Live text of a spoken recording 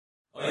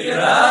We're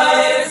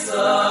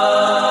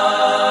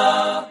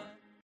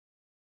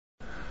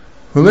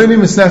learning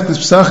Masechtas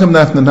Pesachim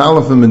Nachnan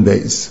Aleph and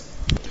Beis.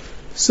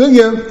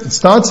 Sugya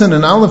starts in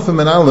an Aleph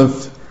and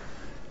Aleph,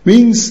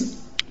 means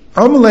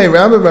Amalei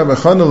Rabbi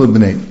Chana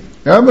Lebnei.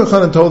 Rabbi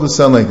Chana told his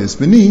son like this: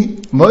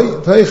 B'ni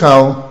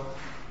teichal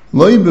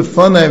loy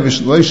b'fanai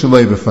v'loy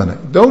shaloi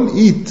b'fanai. Don't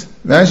eat.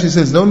 Rashi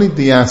says, don't eat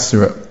the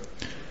Yasera.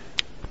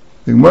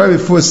 The Gemara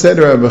before said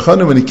Rabbi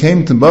Chana, when he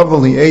came to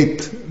Bavel, he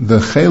ate the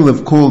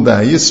chaylev called the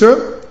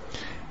Yisra,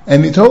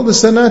 and he told the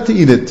son not to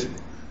eat it.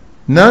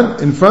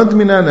 Not in front of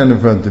me, not in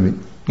front of me.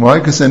 Why?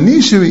 Because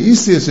Anishu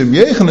Isias Rabbi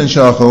Yechanan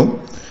Shachol,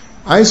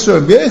 I saw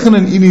Rabbi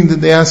Yechanan eating the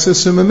Yasera,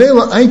 so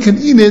Mamela, I can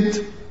eat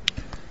it.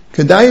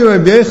 Kadayu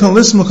Rabbi Yechanan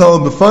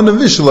lismachal b'fanav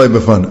v'shaloi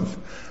b'fanav.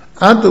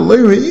 At the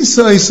leira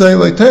Isa Isa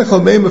like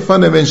techal bein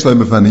b'fanav and shaloi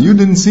b'fanav. You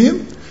didn't see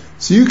him,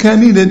 so you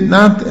can't eat it.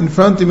 Not in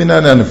front of me,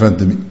 not in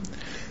front of me.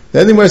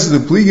 Then he was the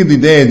pliga the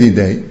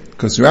day,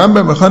 because Rabbi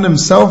Chana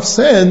himself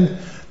said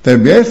that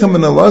Rabbi Yechanan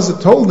and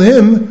Elazar told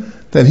him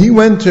that he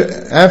went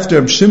after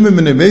Rabbi Shimon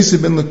ben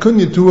Evesa ben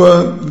Lakunya to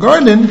a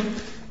garden,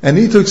 and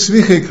he took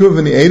svichei kruv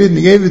and he ate it, and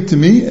he gave it to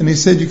me, and he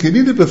said, you can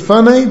eat it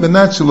b'fanai, but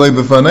not shaloi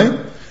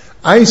b'fanai.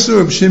 I saw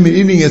Rabbi Shimon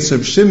eating it, so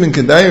Rabbi Shimon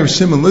kadai Rabbi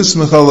Shimon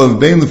lismachal of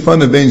bein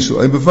l'fanav, bein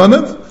shaloi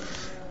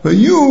b'fanav, but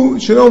you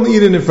should only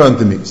eat it in front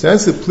of me. So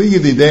that's the plea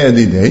of the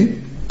day,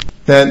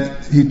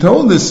 that he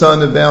told his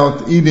son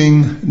about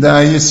eating the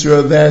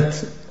Yisra,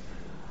 that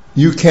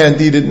you can't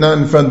eat it not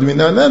in front of me,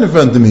 not in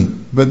front of me.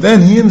 But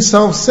then he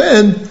himself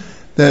said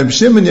that Rabbi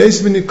Shimon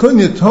Yosef ben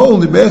Yekunya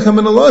told Rabbi Yechanan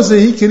and Elazar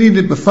he could eat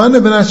it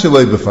b'fanai, but not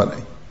shaloi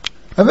b'fanai.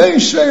 A very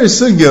shver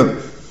sugya.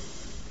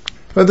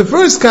 But the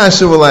first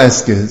kasha we'll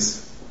ask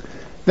is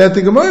that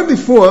the Gemara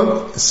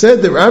before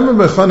said that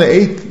Rabbi Chana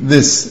ate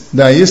this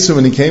da'yisra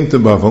when he came to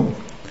Bavel,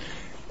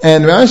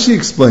 and Rashi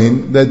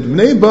explained that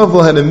Bnei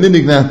Bavel had a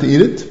minig not to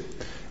eat it,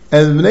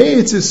 and Bnei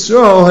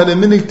Yisrael had a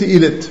minig to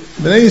eat it.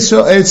 Bnei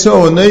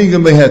Yisrael were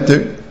neigim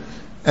b'heter,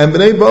 and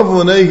Bnei Bavel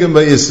were neigim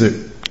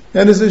b'yisr.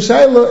 And there's a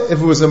shayla, if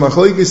it was a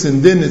machlokes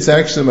in din, it's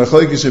actually a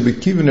machlokes Rabbi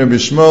Kiva and Rabbi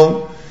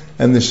Shmuel,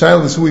 and the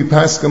shayla is who we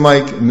paskin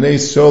like, Bnei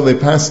Yisrael, they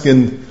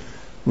paskin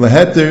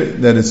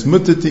leheter, that it's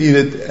mutter to eat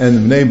it,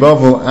 and Bnei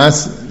Bavel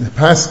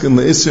paskin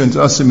le'isr and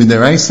asr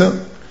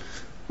midaraisa,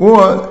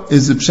 or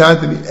is the pshat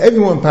that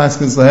everyone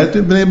paskins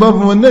leheter, Bnei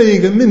Bavel were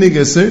neigim minig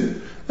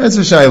isr. That's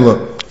a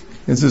shayla.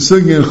 It's a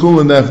sugi in Chul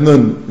and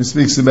Afnun, he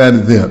speaks about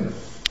it there.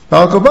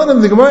 Now,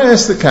 the Gemara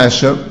asked the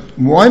kasha,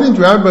 why did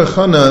Rabbi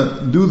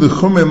Chana do the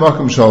Chumrei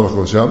Makom Shalach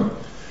L'Sham?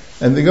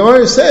 And the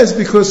Gemara says,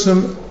 because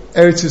from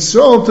Eretz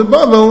Yisrael to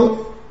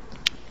Bavel,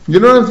 you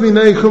don't have to be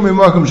Nei Chumrei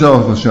Makom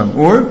Shalach L'Sham.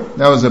 Or,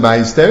 that was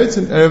Abayi's teretz,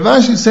 and Rav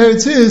Ashi's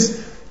teretz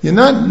is, you're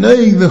not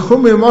Nei the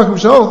Chumrei Makom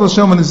Shalach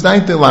L'Sham when it's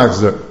Daite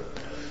Lachzer.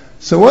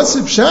 So what's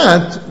the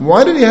pshat?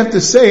 Why did he have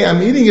to say,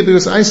 I'm eating it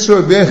because I saw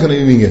Rabbi Yechanan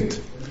eating it?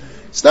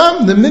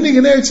 Stop, the minig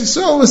in Eretz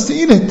Yisrael was to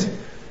eat it.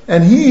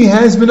 And he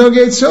has been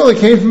Ogei Yisrael, he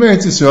came from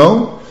Eretz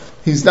Yisrael,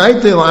 he's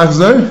Daite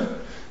Lachzer,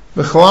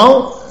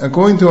 B'chlal,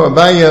 according to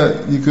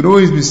Abaya, you could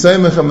always be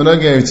Seimach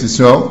HaMenogei Eretz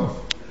Yisrael.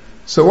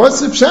 So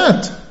what's the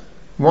pshat?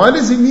 Why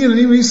does he need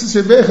any reasons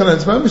for Rebbe Yechanan?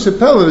 It's Mamish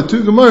Apella, the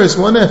two Gemaras,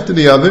 one after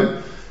the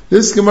other.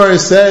 This Gemara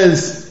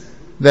says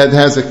that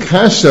has a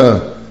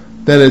kasha,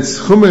 that it's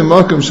Chumrei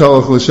Makom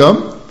Shalach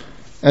L'Sham,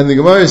 and the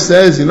Gemara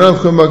says, you don't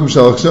have Chumrei Makom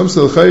Shalach L'Sham,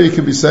 so l'chayri you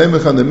could be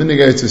Seimach on the Minig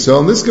Eretz Yisrael,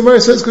 and this Gemara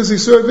says because he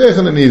saw Rebbe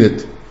Yechanan eat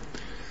it.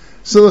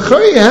 So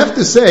l'chayri you have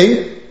to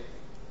say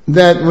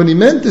that what he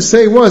meant to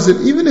say was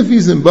that even if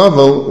he's in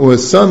Bavel, or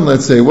his son,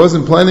 let's say,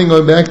 wasn't planning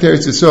on going back to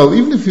Eretz Yisrael,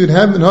 even if you'd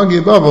have been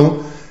Hagi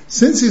Bavel,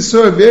 since he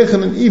saw Rabbi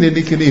Yechanan eat it,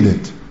 he could eat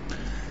it.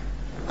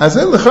 As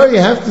then l'chayri you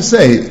have to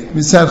say,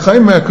 Mitzad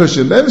Chaim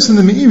Ma'akusha, Levis in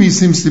the Meiri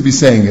seems to be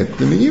saying it.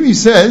 The Meiri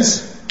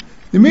says,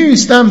 the Meiri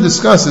Stam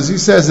discusses, he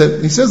says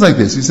like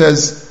this, he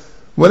says,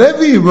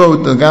 whatever he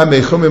wrote,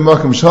 Agabe Chumrei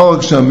Makom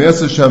Shalach Sham,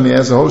 Yetzer Sham, he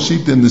has a whole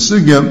sheet in the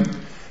Sugya,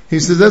 he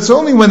says that's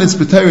only when it's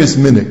B'teres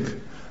Minig.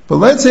 But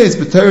let's say it's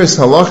B'teres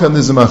Halacha and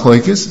there's a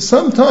Machlokes,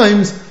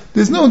 sometimes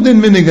there's no din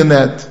Minig in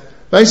that.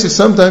 Actually,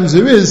 sometimes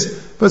there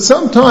is, but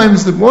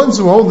sometimes the ones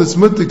who hold it's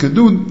mutter could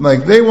do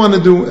like they want to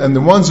do, and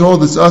the ones who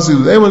hold it's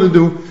asur they want to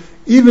do,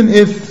 even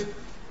if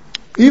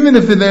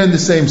they're in the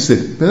same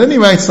city. But then he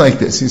writes like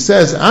this, he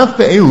says,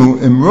 after Elu,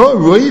 Imro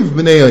Roiv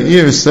B'nei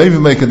Ha'ir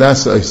Seivim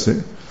Me'kadasa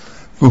Eiser,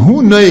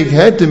 V'hu Noig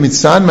Hete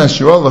Mitzad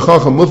Mashirol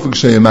L'chacham Mufik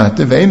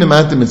Sheyamate, V'ein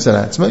Amate Mitzad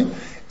Atzmai,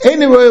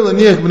 Ein Royal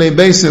Aniach B'nei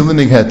Beis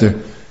Elinig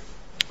Heter.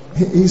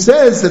 He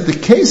says that the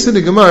case of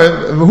the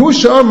Gemara, V'hu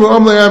Sha'am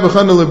Ru'am Le'Rabbi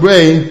Chana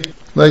L'Brei,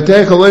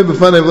 L'Teich Aloi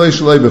B'fanai V'loi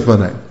Shaloi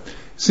B'fanai.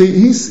 See,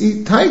 he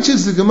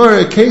teaches the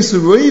Gemara a case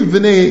of Roiv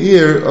B'nei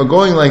Ha'ir are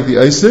going like the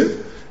Eiser,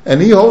 and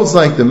he holds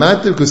like the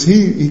matter because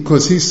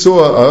he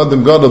saw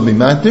Adam Gadol be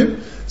matter.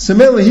 So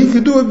mainly he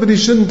could do it, but he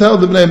shouldn't tell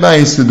the Bnei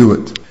Bayis to do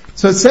it.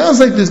 So it sounds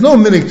like there's no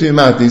minik to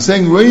matter. He's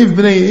saying Reiv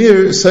Bnei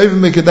Ir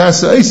Seivim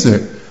Mekadasa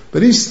Eiser,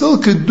 but he still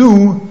could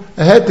do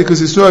a het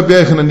because he saw Rabbi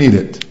Yechanan need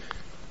it.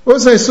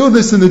 Also, I saw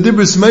this in the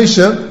Dibros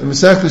Meisha in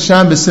Masechta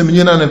Shabbos Siman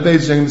Yud on a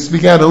page. I'm going to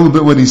speak out a little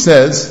bit what he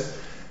says.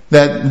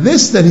 that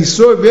this that he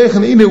saw Rabbi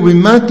Yechon eat it will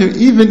matter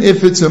even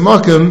if it's a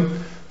makom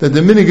that the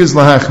minig is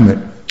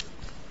lahachmir.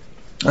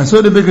 And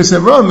so the Birkas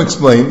Avraham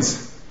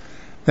explains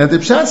that the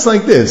pshat's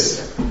like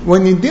this.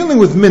 When you're dealing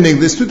with minig,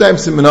 there's two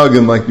types of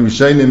minagim, like the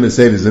Rishayim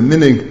say there's a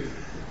minig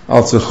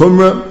al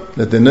chumrah,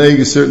 that the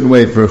noig a certain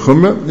way for a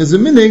chumrah. There's a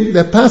minig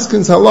that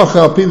paskins halacha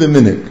al pi the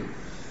minig.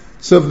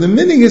 So if the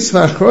minig is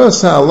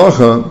v'achras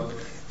halacha,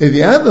 if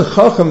you have the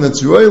chacham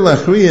that's roy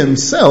lachriya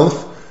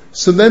himself,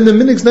 so then the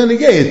minig's not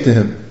negayed to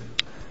him.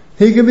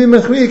 He can be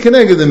machriya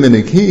keneged the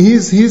minig.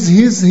 He's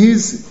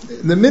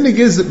the minig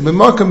is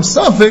b'makam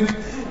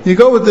safik. You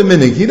go with the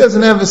minig. He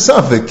doesn't have a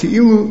suffix.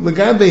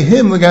 L'gabe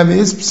him, l'gabe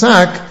his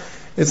psak,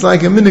 it's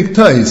like a minig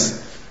tois.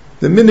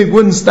 The minig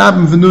wouldn't stop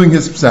him from doing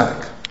his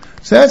psak.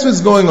 So that's what's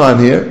going on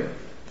here.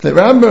 That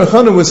Rabbi Baruch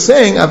Hana was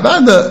saying,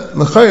 Avada,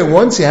 l'chayr,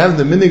 once you have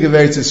the minig of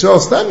Eretz Yisrael,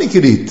 stami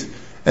could eat.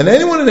 And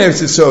anyone in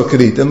Eretz Yisrael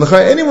could eat. And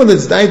l'chayr, anyone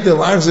that's died to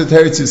Larz at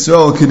Eretz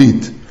Yisrael could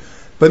eat.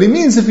 But he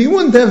means if he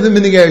wouldn't have the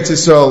minig Eretz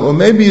Yisrael, or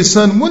maybe his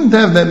son wouldn't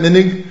have that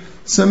minig,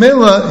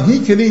 Samela,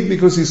 he could eat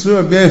because he saw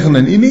Rabbi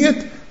Yechon eating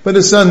it, but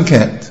his son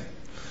can't.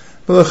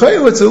 But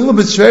l'chayr, what's a little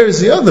bit schwer is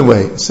the other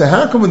way. So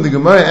how come when the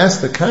Gemara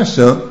asked the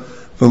kasha,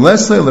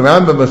 v'leslei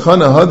l'Rambam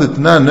b'chana hadat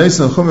nan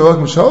neisen chum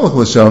yavakim shalach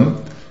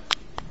l'sham,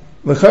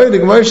 l'chayr, the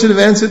Gemara should have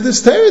answered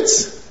this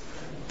teretz.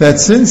 That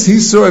since he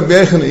saw Rabbi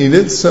Yechon eat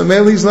it, so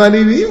maybe he's not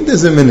eating even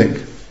there's a minig.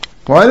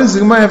 Why does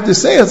the Gemara have to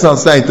say it's al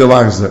stait the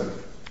larza?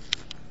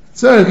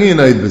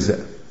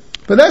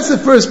 But that's the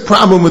first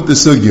problem with the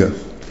sugya.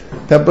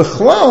 That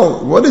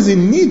b'chlal, what does he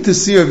need to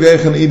see Rabbi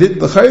Yechon eat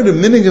it? L'chayr, the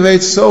minig of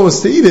Eretz Yisrael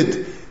was to eat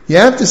it. You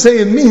have to say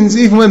it means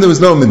even when there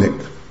was no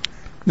minig.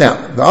 Now,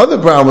 the other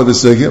problem with the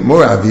sugya,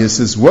 more obvious,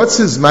 is what's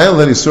his mile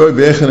that he saw Rabbi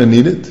Yechon and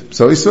eat it?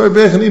 So he saw Rabbi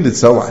Yechon eat it,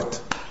 so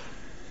what?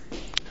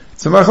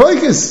 It's a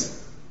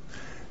machlokes.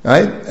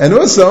 Right? And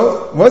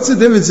also, what's the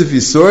difference if you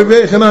saw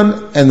Rabbi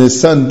Yechon and the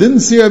son didn't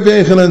see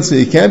Rabbi Yechon, so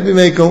he can't be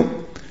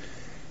mekel?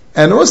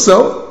 And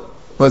also,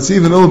 what's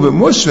even a little bit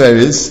more shver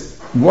is,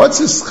 what's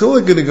his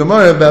chilik in the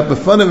Gemara about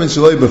befanim and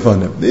shaloi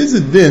befanim? There's a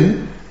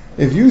din.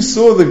 If you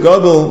saw the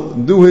gadol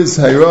do his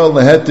hayra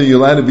leheter, you're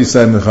allowed to be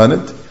saimach on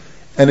it.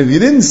 And if you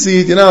didn't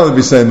see it, you're not allowed to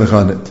be saimach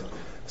on it.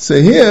 So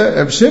here,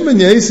 Reb Shimon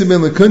Yaisi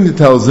ben Lekunya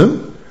tells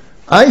him,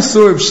 I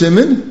saw Reb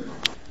Shimon,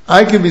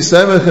 I could be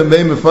saimach and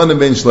bein b'fanav,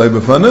 bein shloi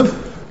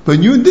b'fanav, but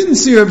you didn't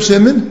see Reb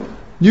Shimon,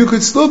 you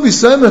could still be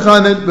saimach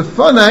on it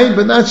b'fanai,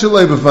 but not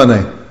shloi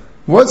b'fanai.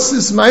 What's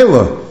this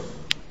maila?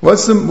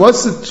 What's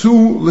the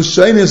two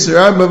l'shaynis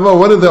or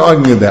what are they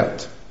arguing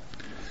about?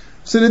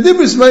 So the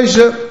Dibros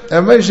Moshe,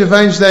 Moshe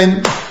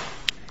Feinstein,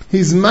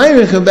 he's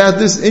ma'arich about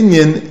this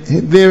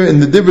inyan there in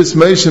the Dibros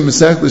Moshe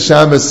Masech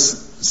L'Shabbos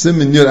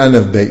Siman Yud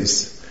Anav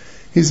Beis.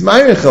 He's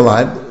ma'arich a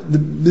lot. The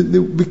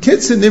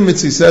Bekitz and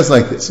Nimitz, he says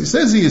like this. He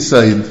says he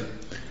said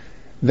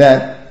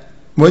that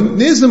when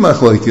there's a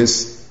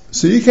machlokes,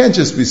 so you can't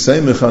just be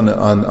seimich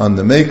on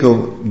the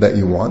mekel that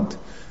you want.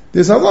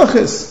 There's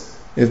halachas.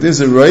 If there's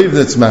a raiv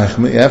that's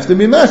machmeh, you have to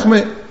be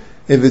machmeh.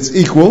 If it's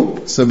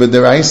equal, so but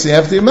the rice you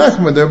have to be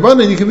machmeh, they're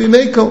running, you can be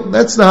mekel.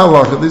 That's the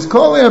halacha. There's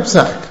kol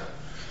apsak.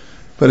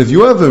 But if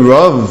you have a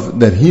rav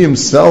that he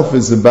himself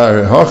is a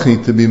bar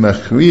hachi to be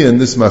machriya in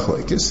this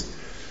machlokes,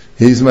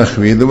 he's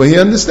machriya the way he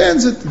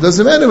understands it. It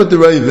doesn't matter what the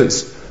raiv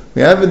is.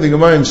 We have in the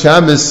Gemara in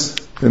Shabbos,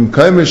 in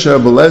Kaimer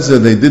Shabbaleza,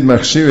 they did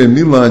machshir in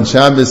Milah on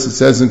Shabbos, it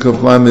says in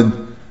Kuf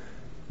Lamed,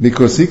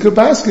 because he could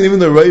pass, even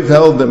the raiv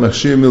held that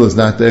machshir Milah is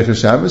not there for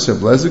Shabbos,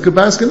 Shabbaleza could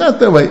pass, not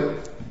that way.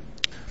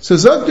 So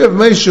Zok Rav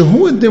Meisha,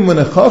 who would then when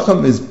a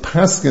chacham is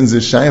paskins a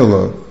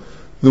shayla,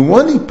 the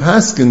one he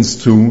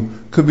paskins to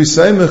could be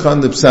saimach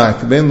on the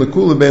psak, ben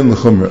lekula, ben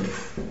lechumra.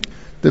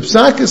 The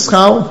psak is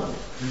chal,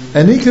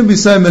 and he can be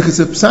saimach. It's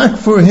a psak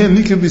for him.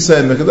 He can be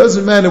saimach. It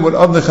doesn't matter what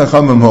other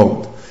chachamim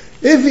hold.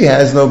 If he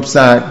has no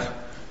psak,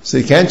 so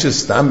he can't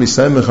just stand be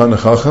saimach on a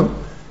chacham.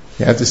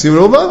 You have to see what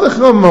all the other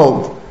chachamim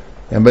hold.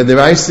 And by the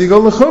rice you go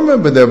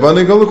lechumra, by the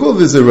rabbanim go lekula.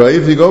 There's a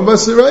raiv, you go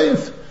bas a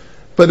raiv.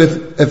 But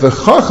if a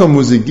chacham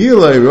who's a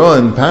gilai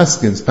ron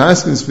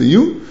paskins for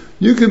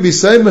you can be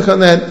saimach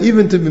on that,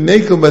 even to be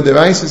mekel by the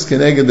rices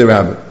keneged the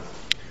rabbit.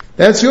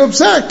 That's your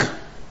psak.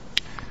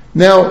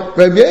 Now,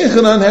 Rabbi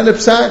Yechanan had a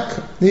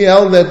psak. He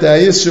held that the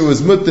Ayisha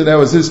was mutter, that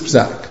was his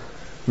psak.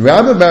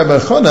 Rabbi Bar Bar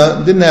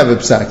Chana didn't have a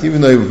psak,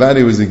 even though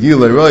Vadi was a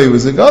gilai ron, he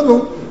was a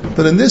gadol.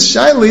 But in this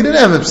shayla, he didn't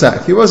have a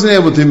psak. He wasn't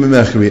able to be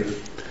mechriya.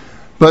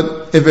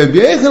 But if Rabbi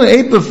Yechanan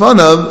ate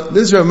b'fanav,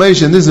 this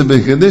Ramesha, this is a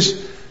big condition,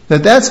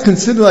 that's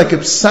considered like a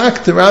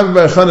psak to Rabbi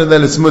Bar Chana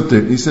that it's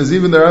mutter. He says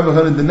even though Rabbi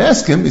Chana didn't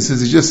ask him, he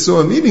says he just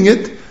saw him eating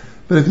it,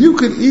 but if you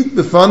could eat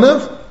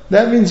b'fanav,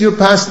 that means you're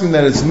passing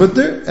that it's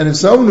mutter, and if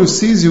someone who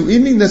sees you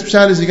eating, that's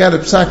pshat is you got a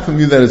psak from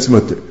you that it's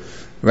mutter.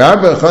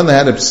 Rabbi Bar Chana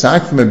had a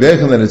psak from Rabbi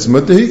Yechanan that it's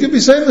mutter, he could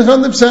be saying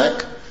on the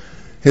psak.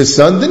 His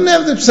son didn't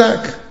have the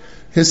psak.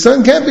 His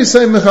son can't be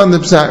saying on the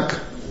psak.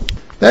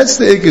 That's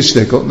the Iker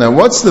Shtickle. Now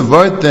what's the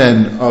vart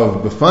then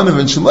of b'fanav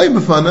and shalei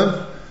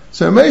b'fanav?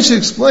 So Ramesh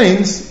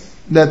explains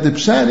that the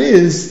pshat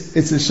is,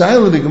 it's a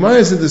shayla, the Gemara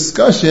is a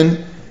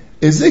discussion,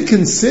 is it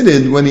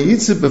considered when he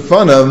eats it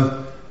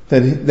b'fanav,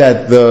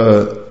 that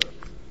the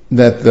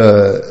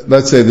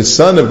let's say the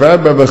son of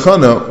Rabbi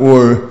Chana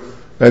or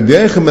Rabbi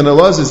Yechim ben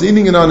Elazar is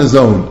eating it on his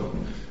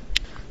own.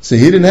 So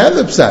he didn't have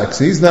the psak,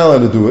 so he's not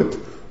allowed to do it.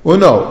 Or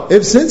no,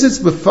 since it's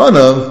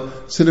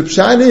b'fanav, so the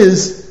pshat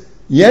is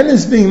Yen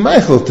is being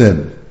meichel to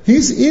him.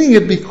 He's eating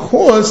it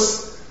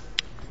because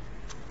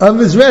of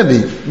his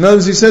Rebbe. In other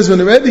words, he says when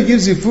the Rebbe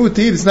gives you food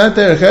to eat, it's not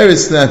derech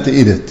eretz not to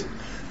eat it.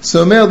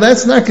 So Mel,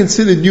 that's not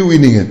considered you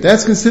eating it.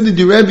 That's considered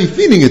your Rebbe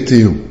feeding it to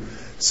you.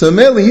 So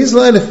Mel, he's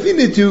allowed to feed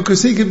it to you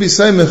because he could be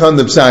saimich on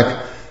the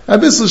psak.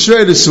 Abyssal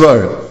shver to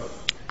svara.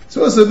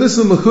 So it's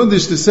abyssal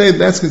mechudish to say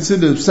that's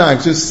considered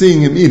psak, just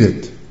seeing him eat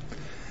it.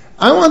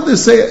 I want to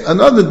say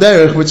another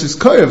derech, which is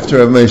koyev to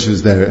Rav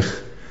Moshe's derech.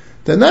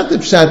 That not the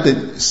pshat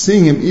that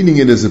seeing him eating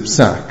it is a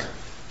psak.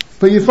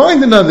 But you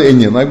find another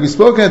inyan, like we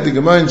spoke at the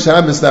Gemara in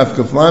Shabbos Daf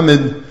Kaf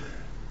Lamed,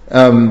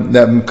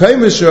 that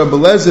Mekaymish or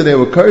Abelezer, they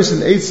were cursing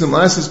Eitzim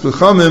Lasis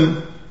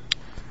B'chamim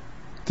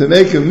to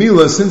make a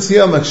milah, since he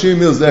had Makshir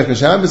Milah Zerech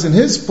Shabbos, in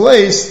his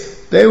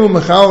place, they were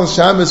Mechal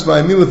Shabbos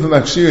by milah for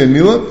Makshir and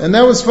milah, and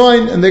that was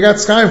fine, and they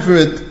got sky for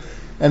it.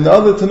 And the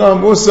other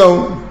Tanam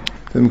also,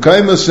 the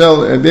Mekaymish Shel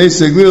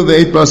Ebeis Eglil,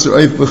 the 8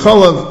 Basar Eif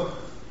B'chalav,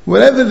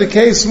 whatever the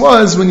case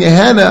was, when you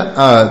had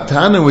a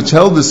Tana which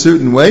held a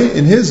certain way,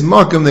 in his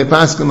Makam they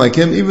passed him like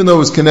him, even though it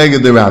was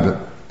Keneged the Rabbah.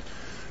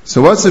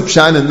 So what's the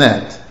pshat in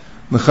that?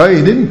 L'chari,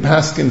 he didn't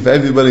pass him for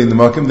everybody in the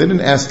Makam, they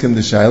didn't ask him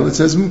the Shail, it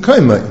says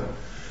M'kaimai.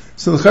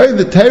 So l'chari,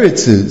 the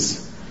teretz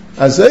is,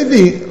 as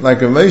Evi,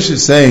 like Rav Moshe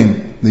is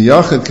saying, the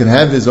Yachid can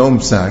have his own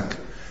psak,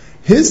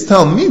 his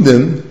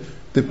Talmidim,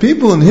 the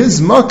people in his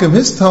Makam,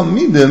 his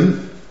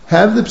Talmidim,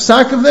 have the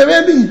psak of their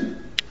Rebbe.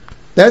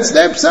 That's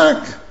their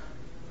psak.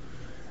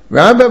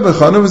 Rabbi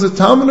Bechana was a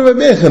Talmud of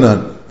Rabbi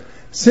Yechanan.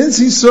 Since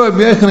he saw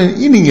Rabbi Yechanan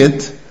eating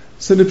it,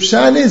 so the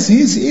pshat is,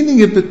 he's eating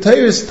it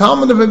b'teiris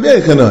Talmud of Rabbi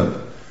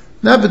Yechanan,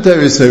 not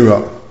b'teiris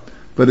Hira.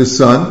 But his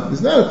son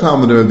is not a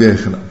Talmud of Rabbi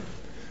Yechanan.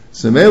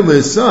 So maybe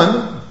his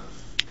son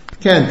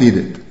can't eat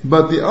it.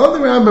 But the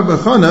other Rabbi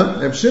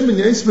Bechana, Reb Shimon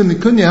Yosef ben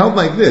Nekunya held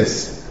like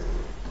this,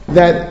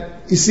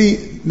 that, you see,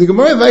 the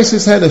Gemara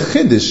Vaisus had a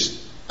chiddush,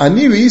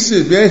 Ani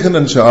Reisa Rabbi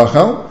Yechanan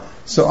Sha'achal,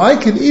 so I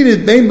can eat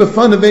it bein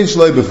b'fanav, bein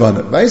shloi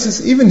b'fanav.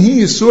 Vaisus, even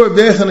he saw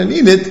Rabbi Yechanan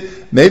eat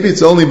it, maybe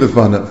it's only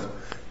b'fanav.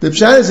 The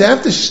pshat is, you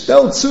have to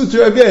stel tzu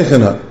to Rabbi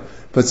Yechanan.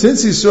 But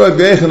since he saw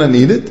Rabbi Yechanan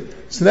eat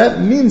it, so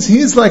that means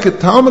he's like a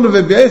Talmud of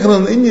Rabbi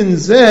Yechanan, Inyan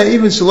Zeh,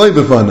 even shloi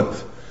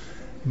b'fanav.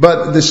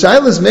 But the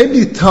shaila is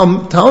maybe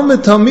Talmud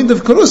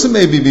of Karusa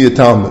maybe be a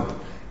Talmud.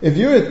 If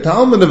you're a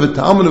Talmud of Rabbi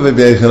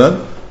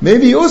Yechanan,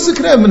 maybe you also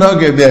can have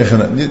minhag Rabbi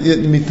Yechanan.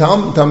 You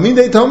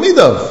Talmidei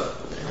of.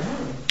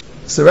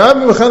 So Rabbi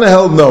Bechana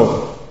held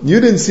no.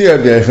 You didn't see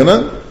Rabbi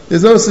Yechanan.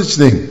 There's no such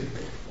thing.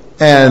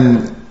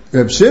 And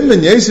Reb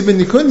Shimon Yosef ben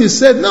Nekunya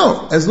said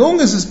no. As long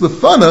as it's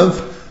b'fanav,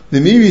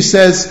 the Miri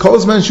says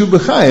Kozman Shu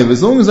B'chayev.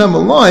 As long as I'm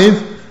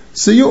alive,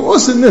 so you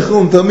also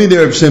nichol and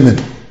Talmidei Reb Shimon,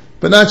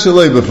 but not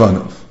shaloi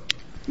b'fanav.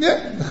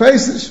 Yeah,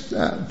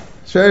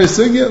 Shari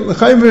Sugya,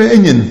 l'chayim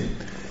v'inyan.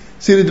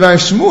 See, the Dvar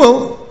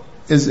Shmuel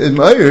is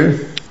admire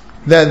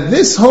that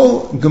this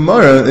whole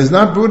Gemara is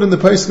not brought in the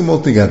Paiskim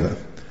altogether.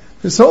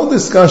 This whole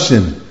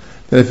discussion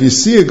that if you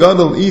see a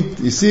gadol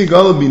eat, you see a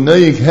gadol be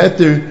noyig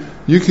heter,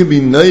 you can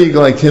be noyig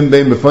like him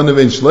bein b'fanav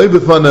and shloi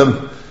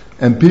b'fanav,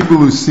 and people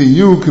who see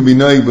you can be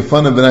noyig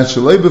b'fanav and not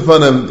shloi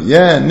b'fanav.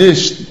 Yeah,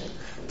 nish,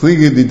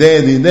 pligi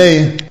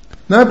didei.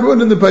 Not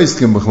brought in the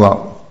Paiskim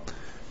b'chlal.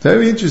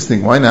 Very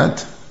interesting. Why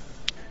not?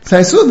 So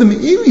I saw the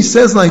Meiri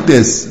says like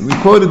this. We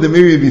quoted the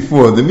Meiri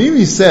before. The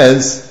Meiri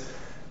says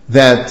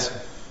that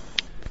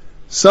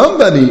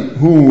somebody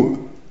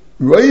who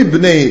Roi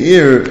b'nei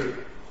Ir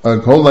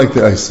called like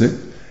the Isaac,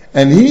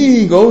 and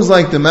he goes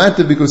like the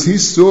Matter because he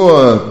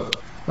saw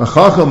a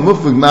Chacham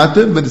Mufig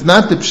Matter, but it's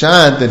not the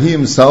Pshat that he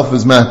himself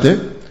is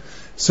Matter.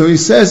 So he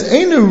says,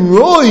 ain't a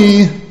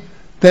Roi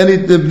that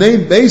the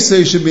Bnei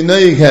Beisei should be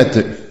Noyig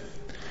Heter.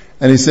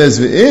 And he says,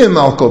 V'im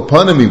al kol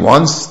panim, he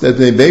wants that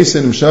the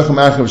Beisei and Mshachim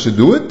Achrav should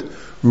do it.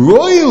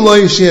 Roi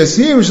loy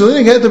she'asir,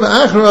 Shalonik Heter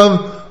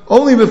B'achrav,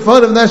 only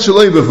b'fanav, not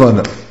Shaloi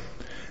b'fanav.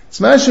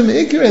 Smashim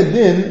Ikir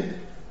Edin,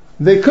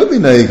 they could be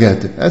Noyig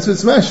Heter. That's what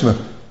Smashim.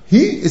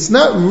 It's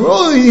not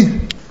Roi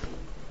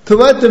to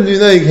let them do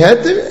Noyig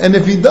Heter, and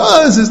if he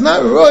does, it's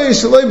not Roi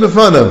Shaloi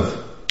b'fanav.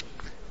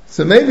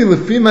 So maybe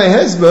Lefi my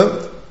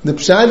Hezbollah, the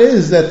pshat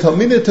is that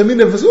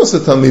Talmidim was also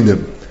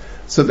Talmidim.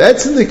 So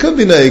that's they could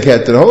be Noyig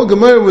Heter. The whole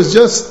Gemara was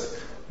just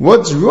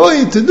what's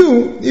Roi to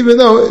do, even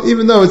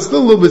though it's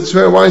still a little bit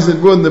shver. Why is it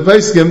brought in the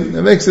Paiskim?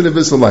 It makes it a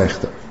bissel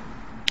leichter.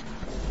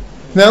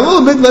 Now a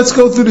little bit, let's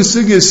go through the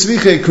sugya of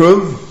Svichei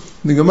Kruv.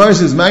 The Gemara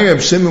says, "My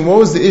Reb Shimon, what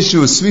was the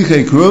issue of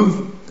Svichei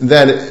Kruv?"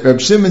 That Reb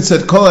Shimon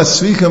said, "Kol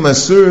ha-svicha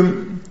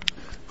masur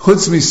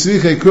chutz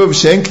mi-svichei Kruv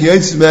she'en ki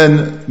yotz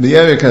ben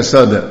b'yerek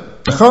hasada."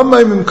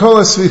 Chamaim kol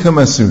ha-svicha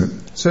masur.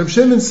 So Reb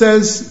Shimon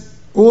says,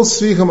 all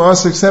svichim are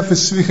also except for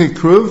svichei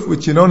kruv,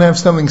 which you don't have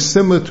something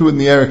similar to in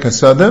the Erik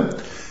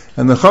Hasada.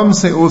 And the Chum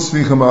say all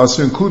svichim are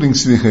also including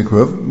svichei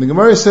kruv. The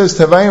Gemara says,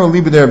 Tavayim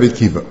libeder Rabbi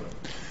Kiva.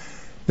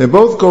 They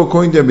both go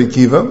according to Rabbi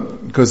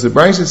Akiva, because the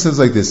Brisa says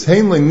like this,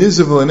 Hein le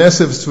nizav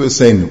le'nesef to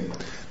asenu.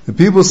 The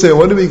people say,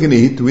 what are we going to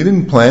eat? We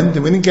didn't plant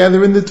and we didn't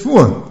gather in the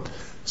Tvua.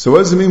 So what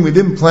does it mean we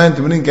didn't plant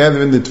and we didn't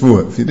gather in the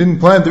Tvua? If you didn't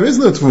plant, there is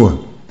no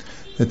Tvua.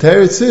 The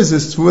Torah says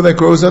it's Tvua that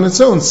grows on its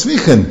own,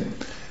 Tzvichen.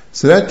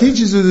 So that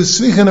teaches you the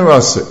Tzvichen are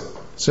Aser.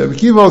 So Rabbi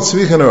Akiva holds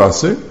Tzvichen are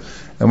Aser.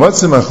 And what's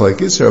the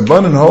machlekes?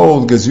 Rabbanan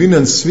hold Gazvina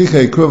and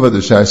Tzvicha Ikruv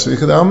Adashai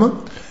Tzvicha the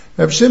Alma.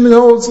 Rabbi Shimon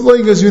holds Loi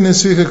Gazvina and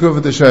Tzvicha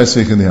Ikruv Adashai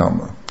Tzvicha the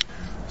Alma.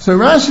 So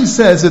Rashi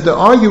says that they're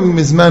arguing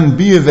Mizman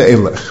Biyah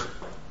ve'elech.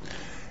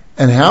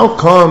 And how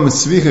come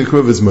Tzvicha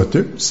Ikruv is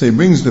mutter? So he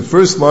brings the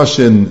first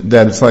lashon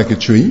that it's like a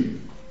tree.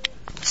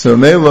 So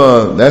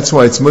Mela, that's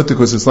why it's mutter,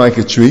 because it's like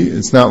a tree.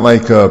 It's not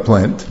like a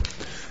plant.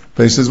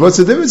 But he says, what's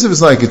the difference if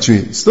it's like a tree?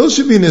 It still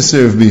should be an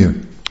Isser of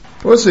Biyah.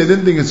 Also, he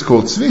didn't think it's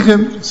called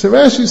Tzvichim. So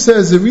Rashi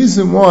says the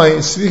reason why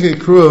Tzvicha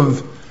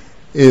Ikruv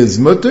is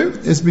mutter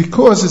is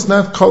because it's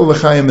not Kol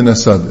L'chaim in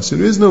Asada. So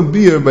there is no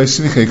Biyah by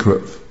Tzvicha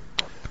Ikruv.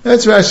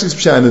 That's Rashi's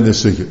pshat in the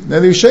sugya. Now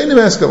the Rishonim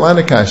ask a lot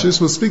of kashas.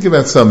 We'll speak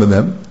about some of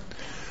them.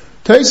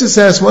 Taisus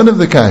asks one of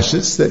the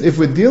kashas that if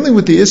we're dealing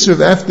with the issue of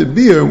after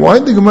beer, why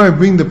did the Gemara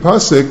bring the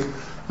pasuk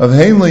of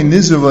Hein le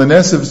nizav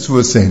le'nesef to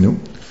asenu?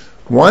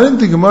 Why didn't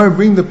the Gemara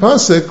bring the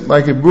pasuk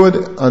like it brought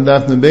on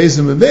Daf Beis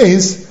and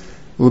Beis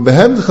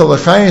u'behemdecha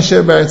l'chaya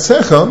asher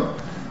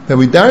ba'artzecha that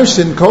we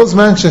darshan kol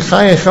zman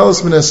shechaya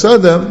chelos min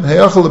asada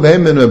hayachal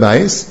lebehem min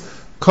abayis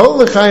kol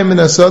l'chaya min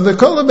asada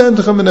kol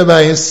lebehemdecha min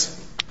abayis.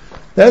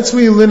 That's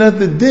where you learn out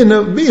the din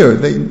of beer.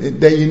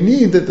 That you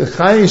need that the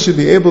chaya should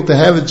be able to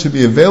have it, should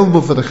be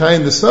available for the chaya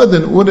in the sada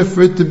in order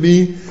for it to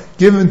be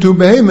given to a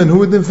behemoth, who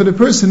would then for the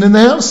person in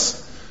the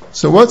house.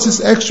 So what's this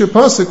extra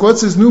pasuk?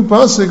 What's this new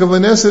pasuk of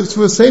le'nesef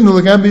to a seinu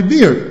l'gabi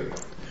beer?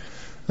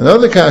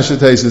 Another kasha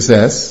Taisa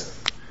says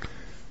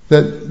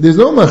that there's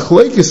no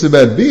machlekes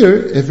about beer.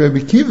 If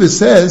Rabbi Akiva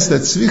says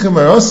that tzvichim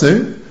are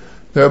aser,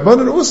 there are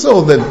abundant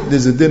also that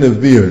there's a din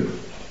of beer.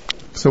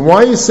 So why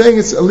are you saying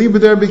it's a liba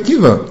der Rabbi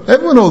Akiva?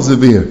 Everyone holds a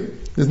beer.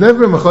 There's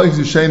never a machlekes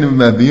Rishonim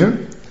about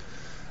beer.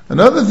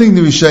 Another thing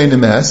the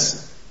Rishonim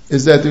asks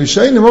is that the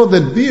Rishonim hold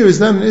that beer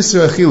is not an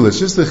isra achila. It's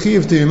just a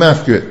chiv to be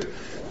mafkirit.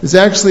 There's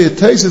actually a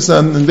tesis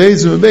on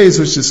Beis U'Beis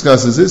which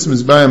discusses this.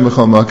 Mizbayim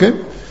b'chol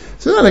makim.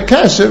 So not a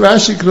kasha.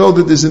 Rashi could hold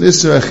that there's an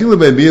isra achila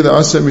by beer. There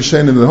are some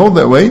Rishonim that hold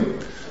that way.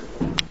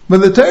 But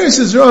the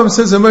Teres Ram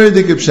says a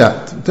meridik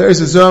pshat. The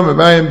Teres Ram,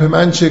 Abayim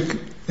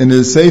Pemanchik, in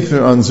his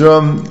Sefer on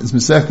Zoram, his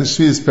Masech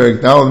Teshvius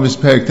Perik Dal, Mish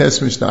Perik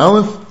Tes Mishnah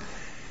Aleph,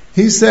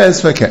 he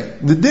says, okay,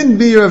 the din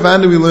beer of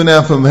Anu we learn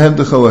out from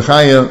Hemdecha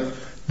L'chaya,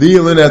 the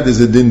learn out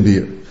there's a din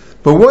beer.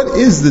 But what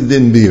is the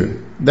din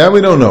beer? That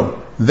we don't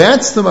know.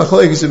 That's the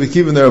machlekes of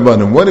Akiva and the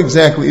Rabbanim. What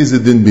exactly is the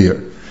din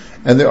beer?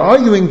 And they're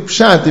arguing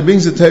pshat, he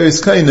brings the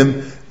Teres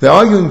Kainim, they're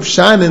arguing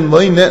pshat in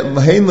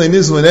Hein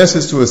Le'niz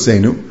Le'neses to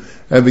Asenu.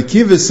 Rabbi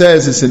Akiva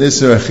says it's an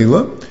Isser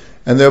Achila,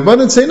 and the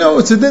Rabbanim say no,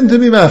 it's a din to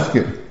be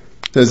mafkir.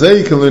 Says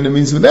it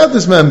means without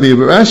this man beer,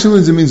 but Rashi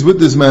learns it means with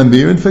this man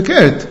beer and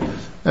fakert.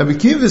 Rabbi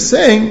Akiva is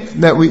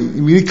saying that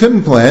we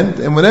couldn't plant,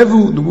 and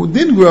whatever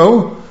did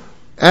grow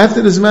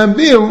after this man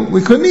beer,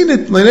 we couldn't eat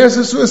it. Like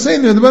Nersa was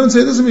saying, the Rabbanim say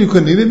it doesn't mean you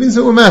couldn't eat it, it means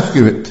that we're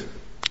mafkir it.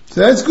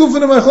 So that's good for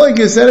the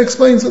machlekes. That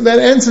explains, that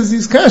answers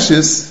these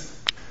kashas.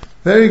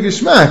 Very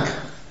geshmak.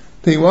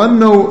 They want to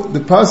know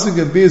the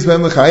pasuk of beer is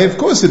b'em. Of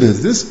course it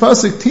is. This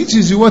pasuk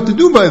teaches you what to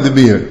do by the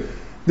beer.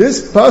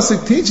 This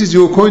pasuk teaches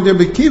you, according to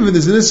Rabbi Akiva,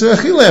 there's an Isser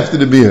Achila after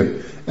the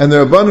beer. And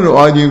the Rabbanan who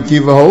argue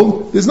Akiva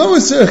hold, there's no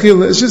Isser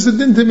Achila, it's just a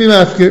din to be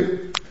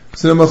mafkir.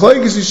 So the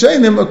Machlekes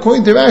Rishonim,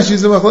 according to Rashi,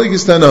 is the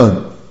Machlekes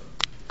Tanan.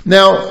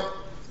 Now,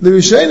 the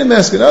Rishonim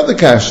ask another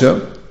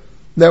kasha,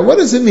 that what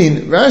does it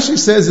mean? Rashi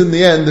says in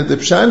the end that the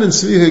Pshan and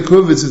Tzvicha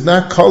Kruvitz is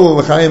not Kol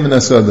L'chaim and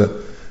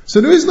Asada. So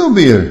there is no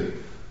beer.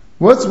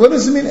 What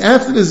does it mean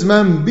after the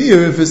Zman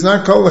beer if it's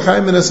not Kol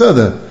L'chaim and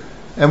Asada?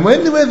 And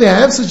when do they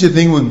have such a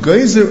thing with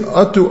geyser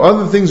to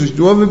other things which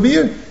do have a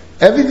beer?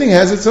 Everything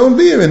has its own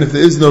beer, and if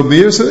there is no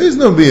beer, so there is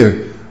no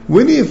beer.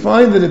 When do you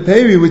find that a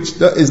peri which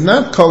is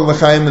not kol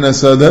l'chaim and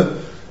asada,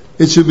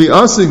 it should be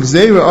also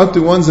gzeira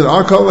to ones that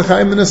are kol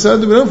l'chaim and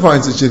asada? We don't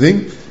find such a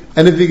thing.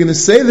 And if you're going to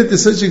say that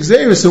there's such a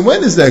gzeira, so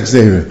when is that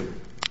gzeira?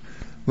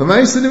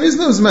 L'maisa, there is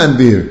no zman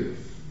beer.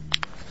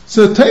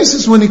 So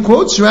Taisus, when he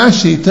quotes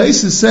Rashi,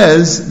 Taisus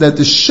says that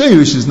the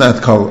sheirish is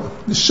not kol.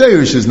 The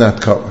sheirish is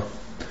not kol.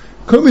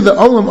 Could be the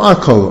olam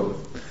akol.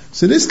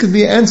 So this could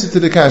be an answer to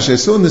the kasha. I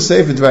saw in the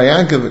Sefer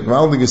Dvayankov,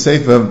 Gvaldige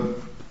Sefer,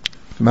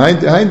 from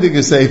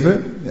Heindige Sefer,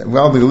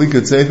 Gvaldige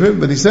Likot Sefer,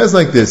 but he says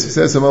like this, he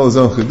says some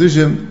Olazon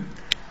Chedushim,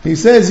 he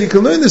says you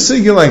can learn the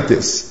sigil like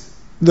this.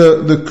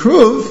 The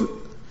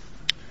kruv,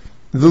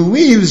 the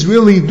leaves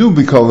really do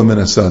be kolam in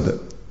asada.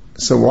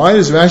 So why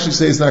does Rashi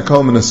say it's not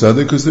kolam in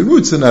asada? Because the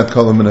roots are not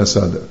kolam in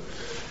asada.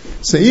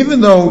 So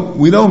even though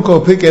we don't go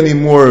pick any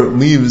more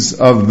leaves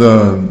of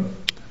the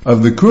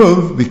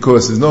kruv,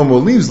 because there's no more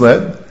leaves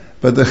left,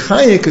 but the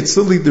chaya could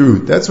still eat the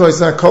root. That's why it's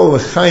not called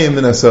a chayim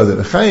in asada.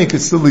 The chaya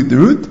could still eat the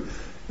root,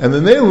 and the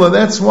meila,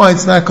 that's why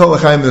it's not called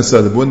a chayim in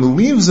asada. But when the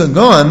leaves are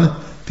gone,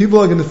 people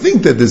are going to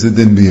think that there's a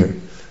din beer.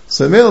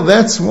 So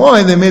that's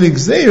why they made a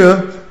gzeira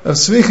of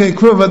Svicha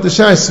Kruv at the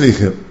Shai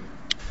Svicha.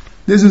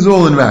 This is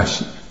all in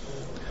Rashi.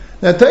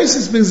 Now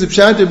Taisus brings the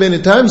Pshat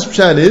Rabbeinu Tam's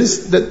Pshat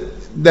is that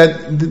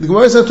the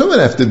Gemara is not talking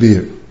about after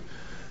beer.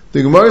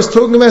 The Gemara is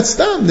talking about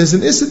Stam. There's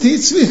an Issa to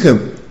eat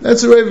Svichim.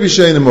 That's the Rav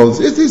Yishayim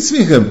holds. Issa to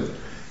eat Svichim.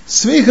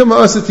 Svichim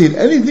are Issa to eat.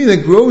 Anything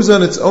that grows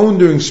on its own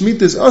during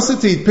Shemitah is Issa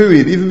to eat,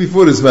 period, even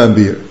before the Zman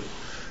beer.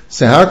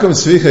 So how come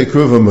Svicha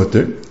Kruv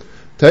Mutter?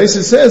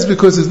 Taisus says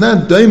because it's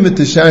not Daimit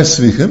to Shai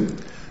Svichim,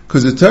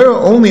 because the Torah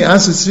only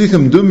asks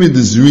Svichim Dumi the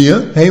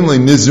Zriya, Heimle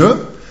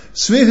Nizra.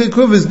 Svicha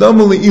Kruv is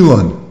Damali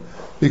Ilan.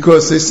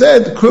 Because they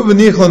said, Kruv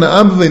Nichlan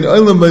Amvin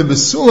Olam by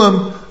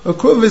Besulam, a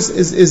kruv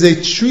is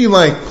a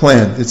tree-like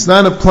plant. It's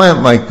not a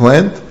plant-like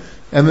plant.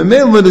 And the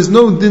male, there's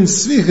no din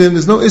svichim,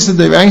 there's no issa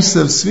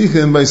deraisa of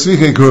svichim by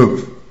svichim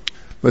kruv.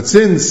 But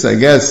since, I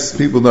guess,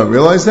 people don't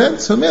realize that,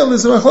 so male,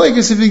 there's a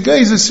machlokes if he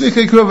guys a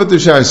svichim kruv at the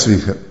shar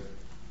svichim.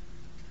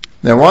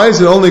 Now, why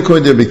is it only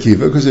according to Rebbe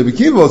Kiva? Because Rebbe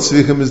Kiva,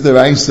 svichim is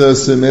deraisa,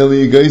 so male,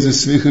 you guys a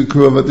svichim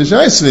kruv at the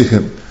shar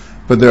svichim.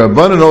 But there are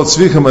Rabbanan, all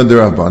svichim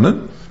are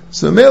Rabbanan.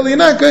 So male, you're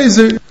not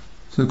geyser.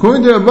 So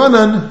according to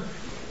Rabbanan,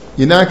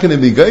 you're not going to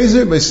be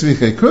geyser by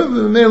Svichei Kruv, and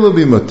the male will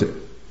be mutter.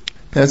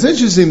 Now it's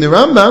interesting, the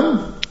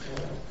Rambam,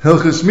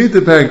 Hilchos Mita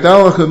Perek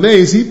Dalach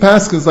Beis, he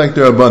paskins like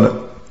the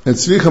Rabbanan. And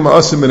Svicha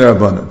Ma'asim in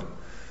Rabbanan.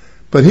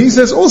 But he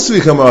says all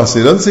Svicha Ma'asim,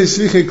 he doesn't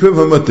say Svichei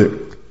Kruv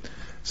mutter.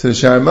 So the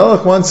Shar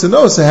Melech wants to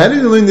know, so how do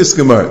you learn this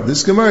Gemara?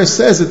 This Gemara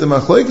says that the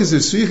Machlokes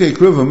of Svichei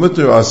Kruv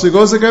mutter Asir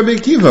goes like Rabbi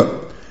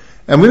Akiva.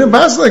 And we don't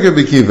pass like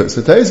Rabbi Akiva.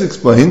 So Tais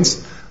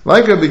explains,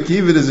 like Rabbi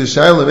Akiva, there's a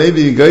shayla,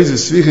 maybe you guys are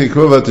Svichei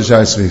Kruv at the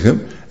Shai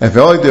Svichim, and if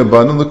you like the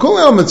Rabbanan, the Kol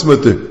Yom it's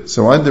mutter.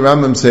 So why did the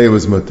Rambam say it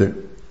was mutter?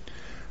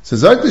 So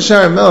Zak the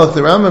Shar Melech, the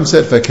Rambam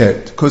said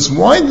fakert. Because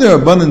why did the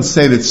Rabbanan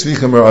say that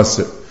Svichim are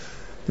Asir?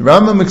 The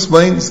Rambam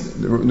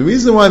explains, the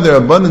reason why the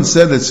Rabbanan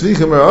said that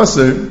Svichim are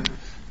Asir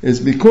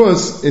is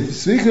because if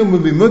Svichim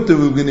would be mutter,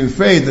 we would be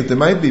afraid that there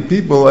might be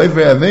people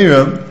over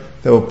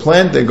Aveira that will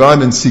plant their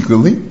garden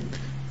secretly,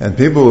 and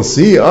people will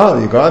see,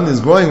 your garden is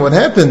growing, what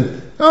happened?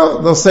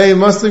 Oh, they'll say it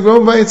must have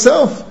grown by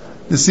itself.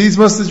 The seeds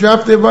must have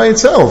dropped there by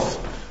itself.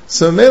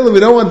 So Mela, we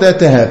don't want that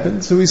to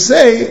happen. So we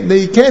say that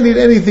you can't eat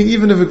anything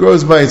even if it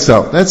grows by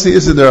itself. That's the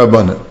Issa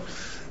D'Rabbanan.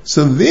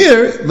 So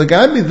there,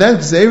 L'Gabi, that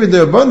Zera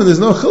D'Rabbanan, there's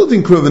no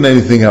Chiltin Kruv in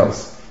anything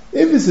else.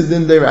 If it's a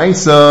Din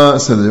D'Raisa,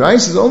 so the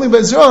Raisa is only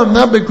by Zerah,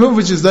 not by Kruv,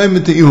 which is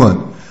Daimon to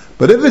Ilan.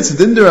 But if it's a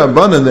Din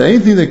D'Rabbanan, that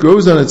anything that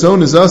grows on its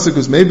own is also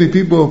because maybe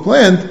people will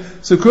plant,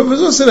 so Kruv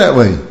is also that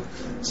way.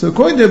 So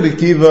according to Rebbe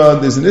Kiva,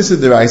 there's an Issa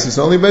D'Raisa, it's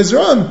only by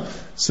Zerah.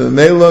 So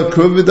Mela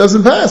Kruv, it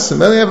doesn't pass. So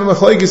Mela have a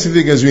Machlokes if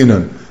you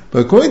Gazrinan.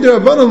 But according to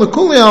Rabbanan,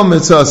 L'Kul Yom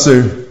it's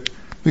Asir,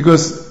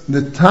 because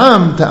the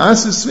Tam to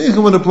Asir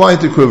Svicha would apply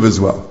to Kruv as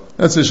well.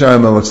 That's what Shai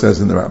Melech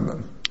says in the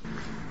Rambam.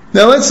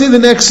 Now let's see the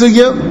next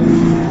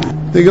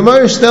sugya. The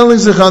Gemara is telling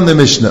sich on the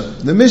Mishnah.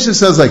 The Mishnah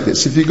says like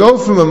this: if you go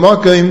from a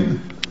makom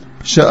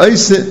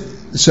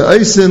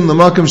she'aisin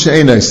l'makom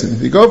she'ein aisin,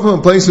 if you go from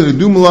a place where they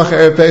do malacha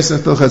erev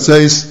Pesach till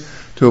Chatzos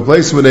to a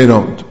place where they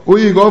don't, or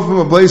you go from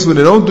a place where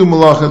they don't do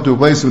malacha to a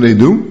place where they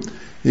do,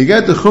 you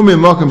get the chumim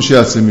makom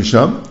she'atzim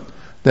misham.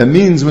 That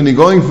means when you're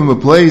going from a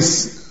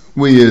place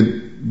where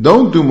you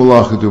don't do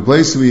malacha to a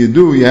place where you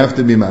do, you have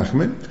to be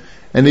machmir.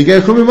 And you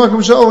get chumim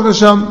makom she'al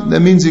chasham.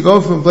 That means you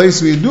go from a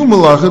place where you do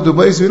malacha to a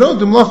place where you don't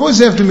do malacha. Always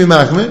have to be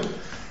machmir.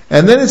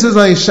 And then it says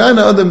like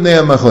shana adam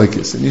nea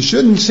machlokes, and you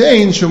shouldn't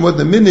change from what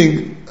the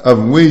meaning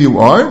of where you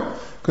are,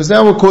 because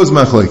that will cause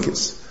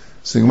machlokes.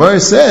 So Gemara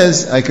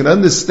says, I can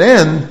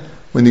understand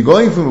when you're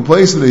going from a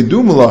place where they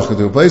do malacha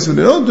to a place where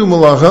they don't do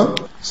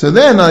malacha. So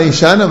then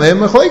shana nea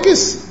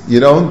machlokes. You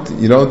don't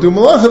do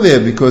malacha there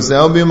because that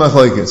will be a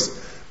machlokes.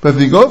 But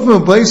if you go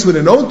from a place where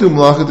they don't do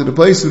malacha to the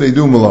place where they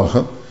do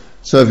malacha,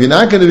 so if you're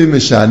not going to be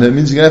mishana, it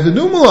means you're going to have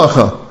to do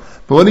malacha.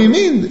 But what do you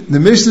mean? The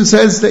Mishnah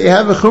says that you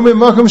have a chumim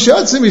makom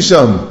she'atzim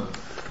misham.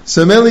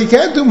 So mainly you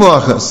can't do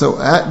malacha. So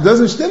it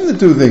doesn't stem the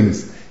two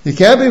things. You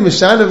can't be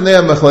mishana of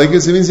ne'am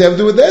machlokes. It means you have to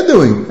do what they're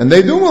doing, and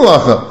they do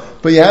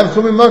malacha. But you have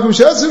chumim makom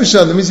she'atzim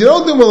misham. That means you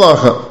don't do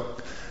malacha.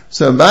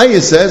 So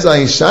Abaye says,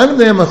 "Ayishan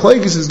ne'am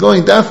machlokes is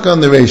going dafka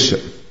on the reisha."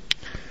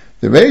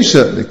 The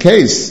reisha, the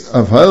case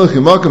of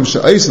halachim makom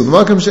she'aisin,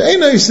 makom she'ein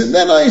aisin,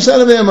 then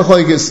ayishan ne'am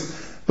machlokes.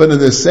 But in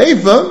the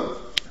seifa,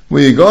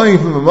 where you're going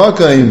from a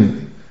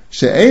makom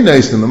she'ein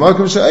aisin, the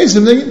makom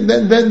she'aisin,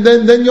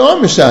 then you are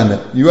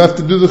mishana. You have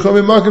to do the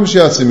chumim makom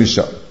she'atzim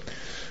misham.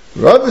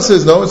 Rava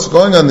says no, it's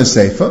going on the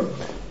seifa,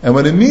 and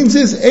what it means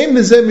is ein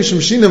bezeh mishum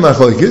shina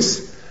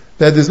machlokes,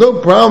 that there's no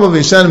problem of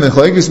Yishan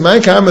Mechlekes. My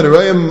comment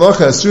Arayim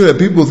Malacha Asur that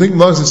people think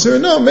Malacha Asur.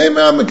 No, maybe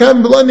I'm a kind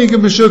of B'lani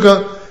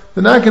B'shuka.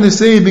 They're not going to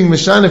say you're being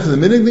Mishana for the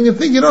minute. They're going to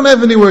think you don't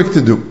have any work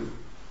to do.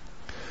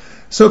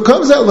 So it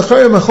comes out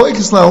L'chayim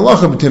Mechlekes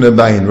LaHalacha between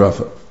Abaye and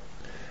Rafa.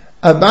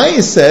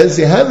 Abaye says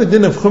you have a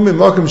din of Chumim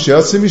Makom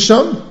She'atzim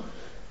Misham.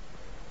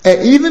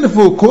 Even if it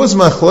will cause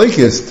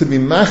Machlekes to be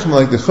Machm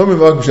like the Chumim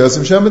Makom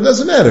She'atzim Misham, it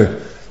doesn't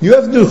matter. You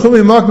have to do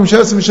Chumim Makom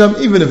She'atzim Misham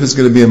even if it's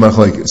going to be a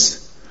Machlekes.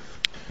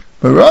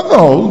 But Rava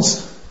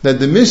holds that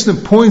the Mishnah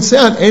points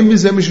out that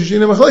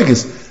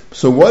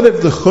So what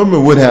if the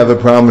Chumrah would have a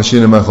problem with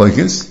Shina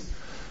Machlekes?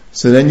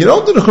 So then you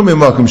don't do the Chumrah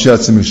Makom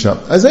Sheyatzim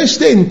Misham. As I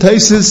state in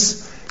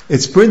Taisis,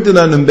 it's printed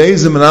on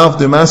Mbezim and Alf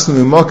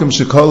Dermaslim Makom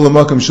Shekol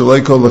Makom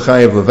Shaloikol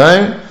L'Chayev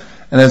Levar.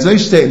 And as I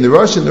state in the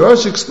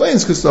Rosh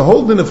explains, because the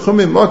whole din of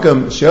Chumrah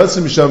Makom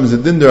Sheyatzim Misham is a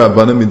din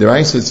derabanan,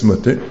 midiraisa it's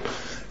mutter.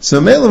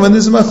 So Mela, when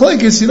there's a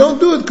Machlekes, you don't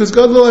do it because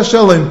God lo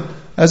Hashalim.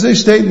 As I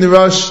state in the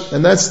Rosh,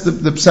 and that's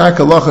the Psak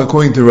Halacha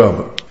according to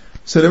Rava.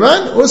 So the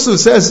Ran also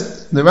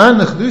says, the Ran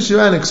Nachdush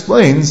Ran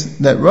explains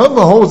that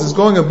Rava holds is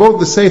going on both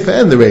the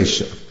Seifa and the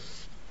Reisha.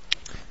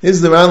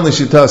 Is the Ran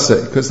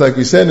L'Shitase, because like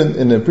we said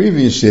in the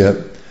previous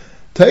year,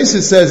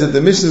 Taisa says that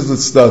the Mishnah is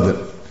L'Tzdadim.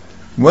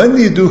 When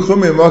do you do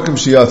Chumrah Makom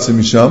Sheyatzim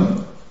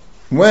Misham?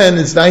 When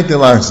it's Daita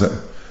Larza.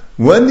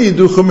 When do you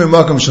do Chumrah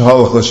Makom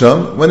Shehalach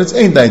L'Sham? When it's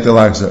Ein Daita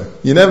Larza.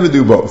 You never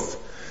do both.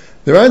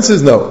 The Ran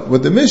says no.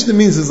 What the Mishnah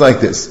means is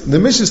like this. The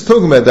Mishnah is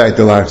talking about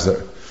Daita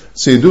Larza.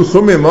 So you do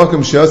Chumrah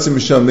Makom Sheyatzim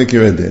Misham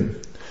Mikir Edin.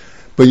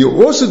 But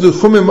you also do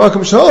Chumrah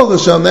Makom Shehalach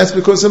L'Sham, that's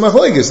because of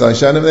Machlekes.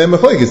 Aishanim Ne'em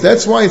Machlekes.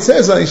 That's why it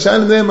says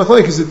Aishanim Ne'em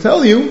Machlekes to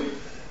tell you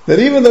that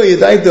even though you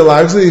Daita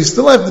Larza, you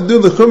still have to do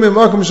the Chumrah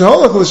Makom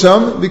Shehalach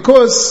L'Sham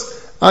because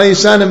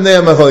Aishanim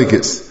Ne'em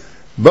Machlekes.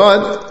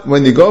 But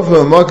when you go from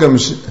a Makom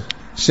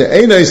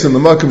She'ein Eisen to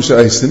Makom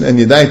She'eisen and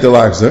you Daita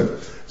Larza,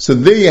 so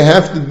there you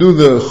have to do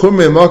the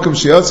Chumrah Makom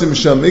Sheyatzim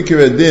Misham Mikir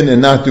Edin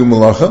and not do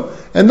Malacha.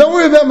 And don't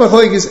worry about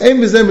Machlekes. Ein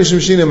b'zeh mishum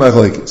shina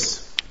Machlekes.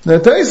 Now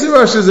Taiz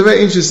Rosh is a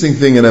very interesting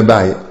thing in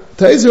Abaye.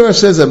 Taiz Rosh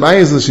says Abaye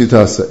is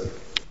l'shitase.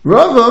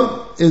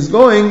 Rava is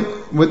going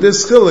with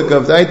this chiluk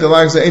of Daita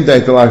Larza, ain't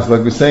Daita Larza,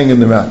 like we're saying in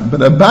the Ran.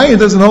 But Abaye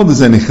doesn't hold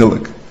there's any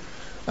chiluk.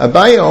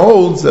 Abaye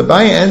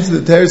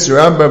answered the Teretz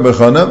Rab Bar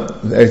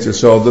Bechana, the Eretz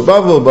Yisrael, the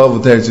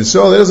Bavel Teretz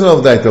Yisrael, he doesn't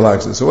hold Daita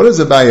Larza. So what does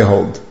Abaye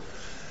hold?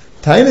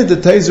 Tainat the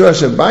Taiz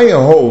Rosh, Abaye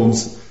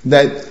holds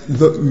that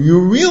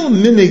your real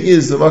minig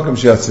is the Makom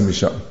Sheyatzim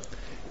Misham.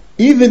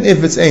 Even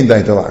if it's Ein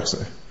Daita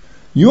Larza.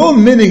 Your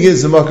minig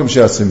is the Makom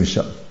Sheyatzim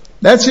Misham.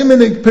 That's your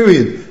minig,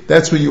 period.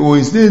 That's what you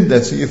always did,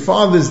 that's what your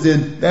fathers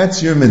did,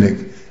 that's your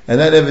minig. And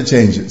that never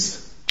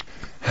changes.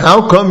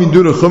 How come you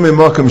do the Chumrah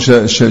Makom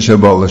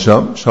Shebal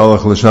L'Sham,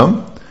 Shalach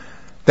L'Sham?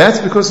 That's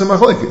because of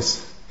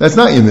Machlekes. That's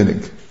not your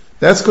minig.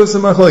 That's because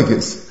of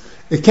Machlekes.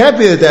 It can't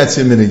be that that's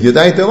your minig, you're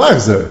Daita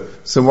Larza.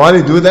 So why do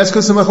you do it? That's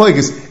because of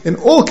Machlekes. In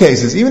all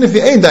cases, even if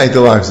you ain't Daita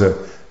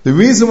Larza, the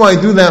reason why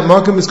you do that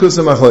Makom is because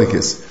of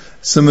Machlekes.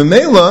 So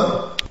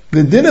Memela,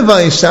 the din of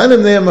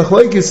Aishanim Ne'em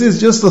Machlekes is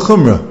just the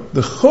Chumrah.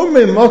 The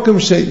Chumrah Makom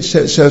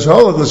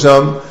She'halach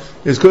L'Sham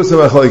is because of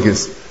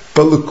Machlekes.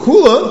 But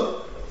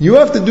L'Kula, you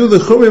have to do the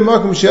Chumrah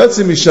Makom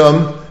Sheyatzim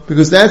Misham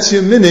because that's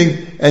your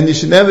minig, and you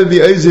should never be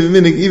Eiziv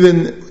minig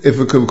even if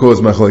it could cause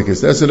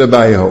Machlekes. That's what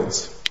Abaye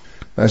holds.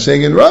 Now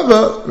saying in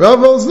Rava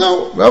holds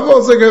no. Rava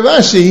holds like Rav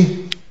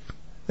Ashi,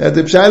 that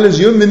the pshat is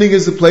your minig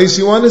is the place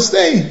you want to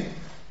stay.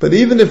 But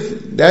even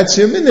if that's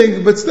your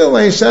minig, but still,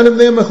 Aishanim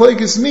Ne'em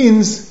Machlekes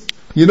means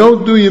you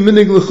don't do your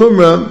minig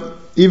l'chumrah,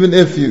 even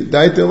if you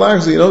Daita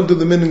Larza, you don't do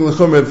the minig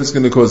l'chumrah if it's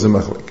going to cause a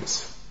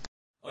Machlekes.